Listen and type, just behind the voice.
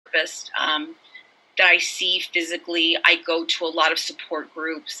therapist that I see physically. I go to a lot of support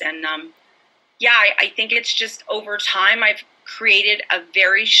groups, and I think it's just over time I've created a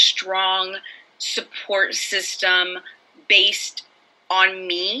very strong support system based on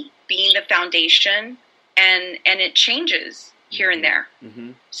me being the foundation, and it changes here and there.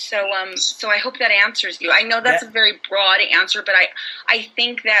 Mm-hmm. So I hope that answers you. I know that's a very broad answer, but I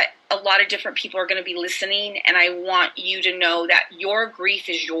think that a lot of different people are going to be listening, and I want you to know that your grief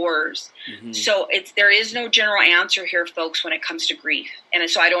is yours. Mm-hmm. So there is no general answer here, folks, when it comes to grief. And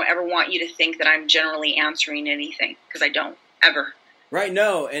so I don't ever want you to think that I'm generally answering anything, because I don't, ever. Right,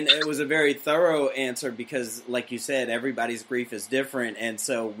 no, and it was a very thorough answer because, like you said, everybody's grief is different, and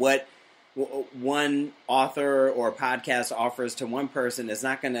so what one author or podcast offers to one person is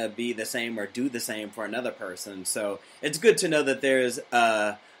not going to be the same or do the same for another person. So it's good to know that there's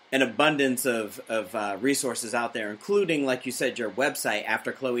an abundance of resources out there, including, like you said, your website,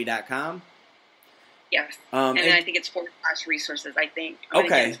 afterchloe.com. Yes, and I think it's /resources, I think.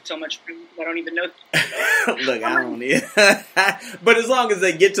 Okay. So much, I don't even know. Look, I don't need but as long as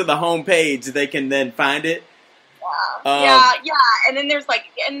they get to the home page, they can then find it. Yeah, and then there's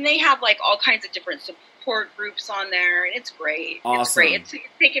and they have all kinds of different support groups on there, and it's great. Awesome. It's great.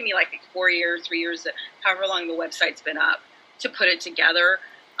 It's taken me 4 years, 3 years, however long the website's been up, to put it together.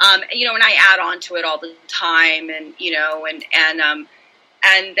 And I add on to it all the time, and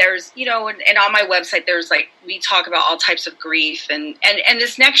and there's, and on my website, there's we talk about all types of grief. And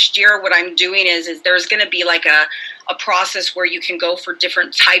this next year, what I'm doing is there's going to be a process where you can go for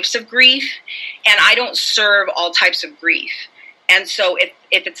different types of grief. And I don't serve all types of grief. And so if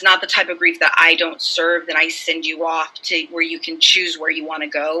it's not the type of grief that I don't serve, then I send you off to where you can choose where you want to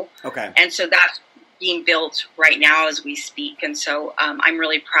go. Okay. And so that's being built right now as we speak. And so I'm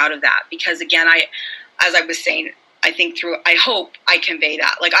really proud of that because, again, as I was saying, I hope I convey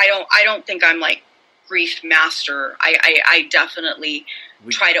that. I don't think I'm grief master. I definitely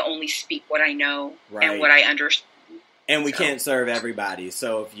try to only speak what I know and what I understand. And we can't serve everybody.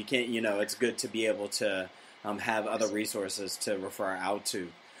 So if you can't, it's good to be able to have other resources to refer out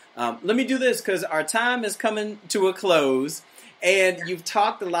to. Let me do this because our time is coming to a close. And you've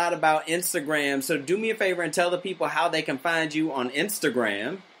talked a lot about Instagram. So do me a favor and tell the people how they can find you on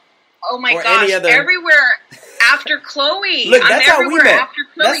Instagram. Oh my gosh, everywhere after Chloe. Look, that's how we met.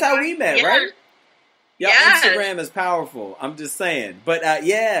 That's how we met, right? Yeah, yes. Instagram is powerful. I'm just saying. But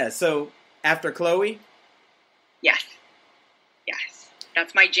so after Chloe? Yes.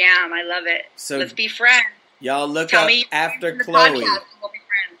 That's my jam. I love it. So let's be friends. Y'all look up After Chloe. We'll be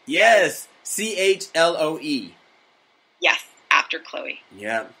friends. Yes. CHLOE. Yes, After Chloe.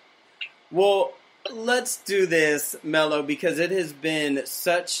 Yeah. Well, let's do this, Melo, because it has been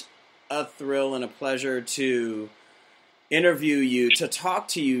such a thrill and a pleasure to interview you, to talk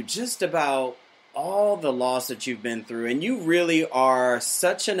to you just about all the loss that you've been through. And you really are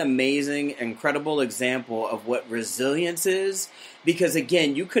such an amazing, incredible example of what resilience is. Because,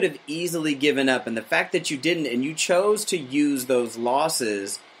 again, you could have easily given up. And the fact that you didn't, and you chose to use those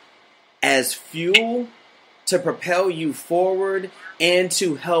losses as fuel to propel you forward and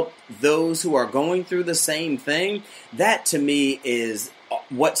to help those who are going through the same thing, that to me is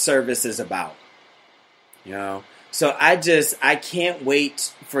what service is about. So I can't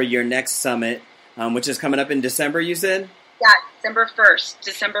wait for your next summit, which is coming up in December, you said? Yeah, December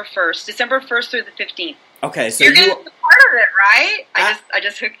 1st through the 15th. Okay, so you're going to be part of it, right? I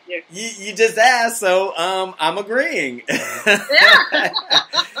just hooked you. You just asked, so I'm agreeing. Yeah.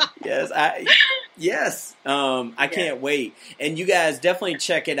 Yes. I can't wait. And you guys definitely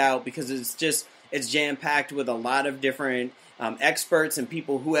check it out because it's jam-packed with a lot of different experts and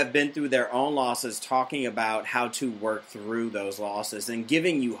people who have been through their own losses talking about how to work through those losses and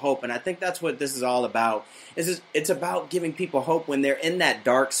giving you hope. And I think that's what this is all about. It's about giving people hope when they're in that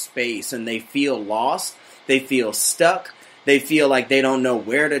dark space and they feel lost, they feel stuck, they feel like they don't know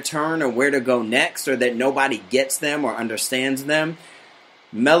where to turn or where to go next, or that nobody gets them or understands them.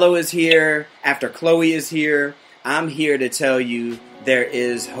 Melo is here. After Chloe is here, I'm here to tell you there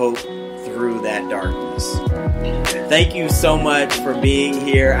is hope through that darkness. Thank you so much for being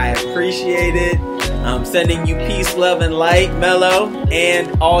here. I appreciate it. I'm sending you peace, love, and light, Melo,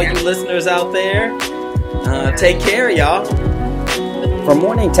 and all you listeners out there. Take care, y'all. From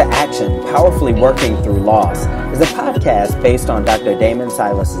Mourning to Action, Powerfully Working Through Loss is a podcast based on Dr. Damon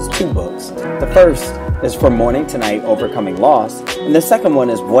Silas's 2 books. The first is From Mourning Tonight, Overcoming Loss, and the second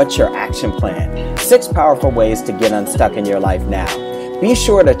one is What's Your Action Plan? 6 powerful ways to get unstuck in your life now. Be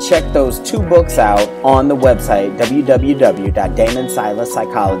sure to check those 2 books out on the website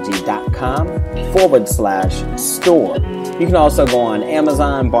www.damonsilaspsychology.com/store. You can also go on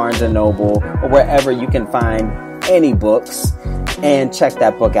Amazon, Barnes & Noble, or wherever you can find any books and check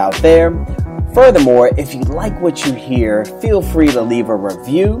that book out there. Furthermore, if you like what you hear, feel free to leave a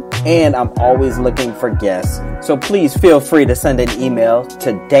review, and I'm always looking for guests. So please feel free to send an email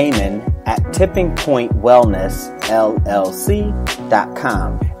to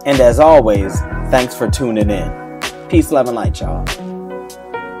damon@tippingpointwellnessllc.com. And as always, thanks for tuning in. Peace, love, and light, y'all.